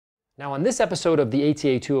Now on this episode of the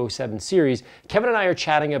ATA 207 series, Kevin and I are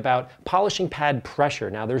chatting about polishing pad pressure.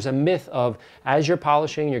 Now there's a myth of as you're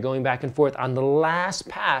polishing, you're going back and forth, on the last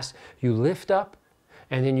pass, you lift up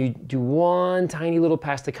and then you do one tiny little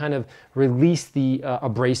pass to kind of release the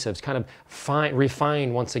abrasives, kind of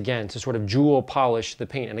refine once again to sort of jewel polish the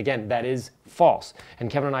paint. And again, that is false. And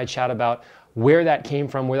Kevin and I chat about where that came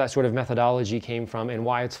from, where that sort of methodology came from, and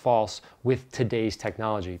why it's false with today's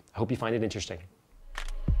technology. I hope you find it interesting.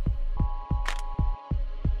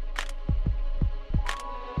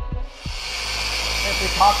 If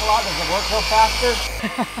we talk a lot, does it work real faster?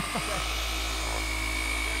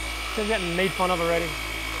 Still getting made fun of already.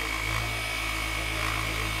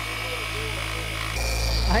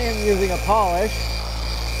 I am using a polish,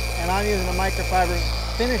 and I'm using a microfiber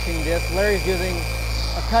finishing disc. Larry's using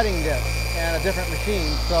a cutting disc and a different machine.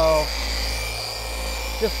 So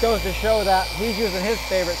just goes to show that he's using his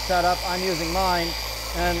favorite setup, I'm using mine,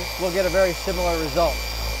 and we'll get a very similar result.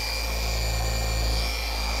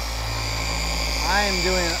 I am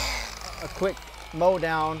doing a quick mow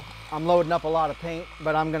down. I'm loading up a lot of paint,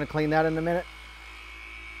 but I'm going to clean that in a minute.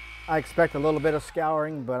 I expect a little bit of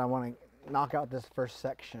scouring, but I want to knock out this first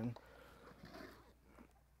section.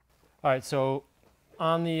 All right, so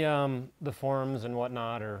on the forums and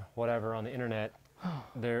whatnot, or whatever on the internet,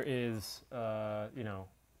 there is you know,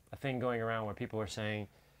 a thing going around where people are saying,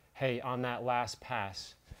 hey, on that last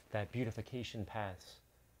pass, that beautification pass,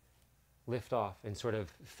 lift off and sort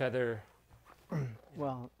of feather.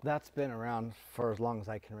 Well, that's been around for as long as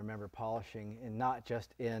I can remember polishing, and not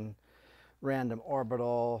just in random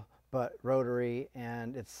orbital, but rotary,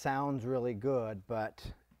 and it sounds really good, but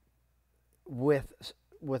with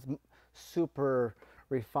super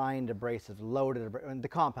refined abrasives, loaded and the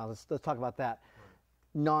compounds, let's talk about that.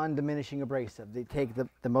 Non-diminishing abrasive. They take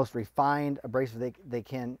the most refined abrasive they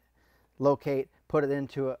can locate, put it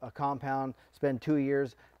into a compound, spend 2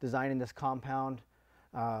 years designing this compound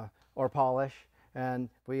or polish, and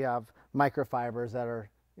we have microfibers that are,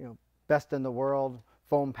 you know, best in the world,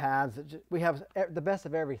 foam pads. We have the best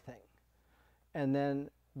of everything, and then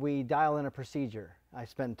we dial in a procedure. I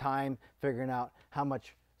spend time figuring out how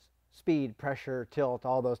much speed, pressure, tilt,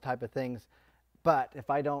 all those type of things. But if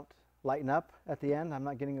I don't lighten up at the end, I'm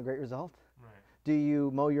not getting a great result. Right. Do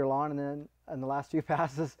you mow your lawn and then in the last few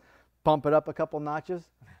passes bump it up a couple notches?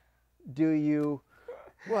 Do you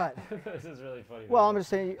what? This is really funny. Well, I'm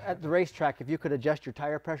just saying, at the racetrack, if you could adjust your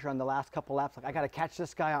tire pressure on the last couple laps, like I got to catch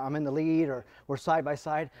this guy, I'm in the lead, or we're side by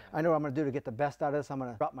side. I know what I'm going to do to get the best out of this. I'm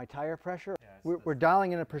going to drop my tire pressure. Yeah, we're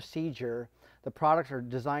dialing in a procedure. The products are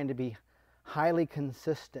designed to be highly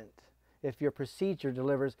consistent. If your procedure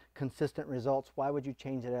delivers consistent results, why would you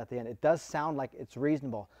change it at the end? It does sound like it's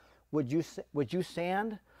reasonable. Would you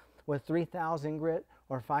sand with 3,000 grit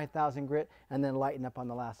or 5,000 grit and then lighten up on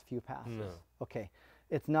the last few passes? No. Okay.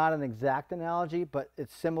 It's not an exact analogy, but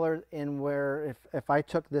it's similar in where if I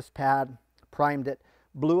took this pad, primed it,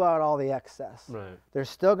 blew out all the excess, right, there's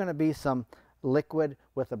still going to be some liquid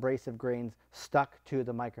with abrasive grains stuck to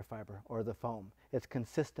the microfiber or the foam. It's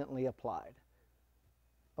consistently applied.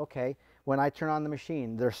 Okay, when I turn on the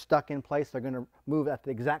machine, they're stuck in place. They're going to move at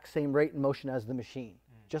the exact same rate and motion as the machine,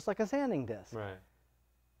 just like a sanding disc. Right.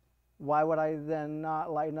 Why would I then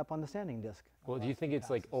not lighten up on the sanding disc? Well, do you think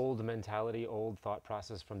it's like old mentality, old thought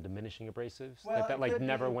process from diminishing abrasives? Well, that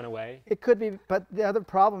never went away? It could be, but the other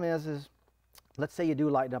problem is let's say you do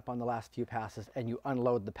lighten up on the last few passes and you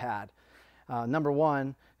unload the pad. Number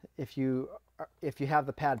one, if you have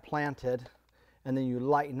the pad planted and then you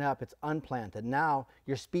lighten up, it's unplanted. Now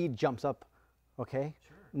your speed jumps up, okay?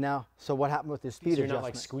 Sure. Now, so what happened with the speed adjustment? You're not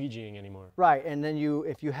like squeegeeing anymore. Right, and then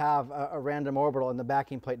if you have a random orbital and the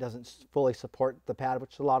backing plate doesn't fully support the pad,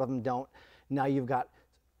 which a lot of them don't, now you've got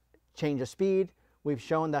change of speed. We've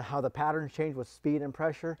shown that how the patterns change with speed and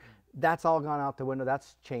pressure. That's all gone out the window.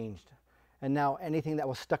 That's changed. And now anything that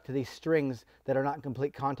was stuck to these strings that are not in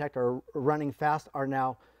complete contact or running fast are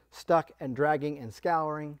now stuck and dragging and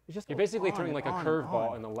scouring. You're basically throwing like a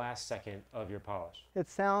curveball in the last second of your polish. It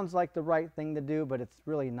sounds like the right thing to do, but it's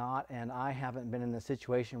really not, and I haven't been in a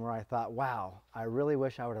situation where I thought, wow, I really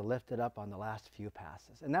wish I would have lifted up on the last few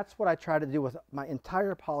passes. And that's what I try to do with my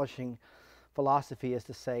entire polishing philosophy, is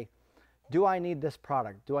to say, do I need this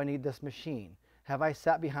product? Do I need this machine? Have I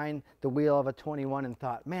sat behind the wheel of a 21 and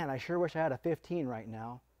thought, man, I sure wish I had a 15 right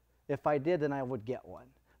now? If I did, then I would get one.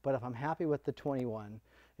 But if I'm happy with the 21,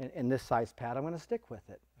 in this size pad, I'm going to stick with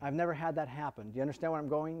it. I've never had that happen. Do you understand where I'm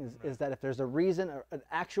going? Is that if there's a reason, an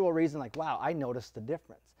actual reason, like, wow, I noticed the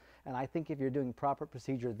difference. And I think if you're doing proper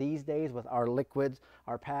procedure these days with our liquids,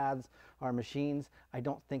 our pads, our machines, I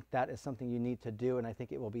don't think that is something you need to do, and I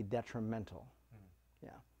think it will be detrimental. Yeah.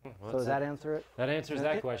 Well, So does that answer it? that answers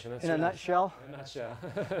that question. That's In a nutshell? In a nutshell.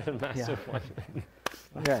 Massive one.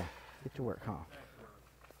 Okay, get to work, huh?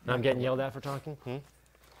 I'm getting yelled at for talking?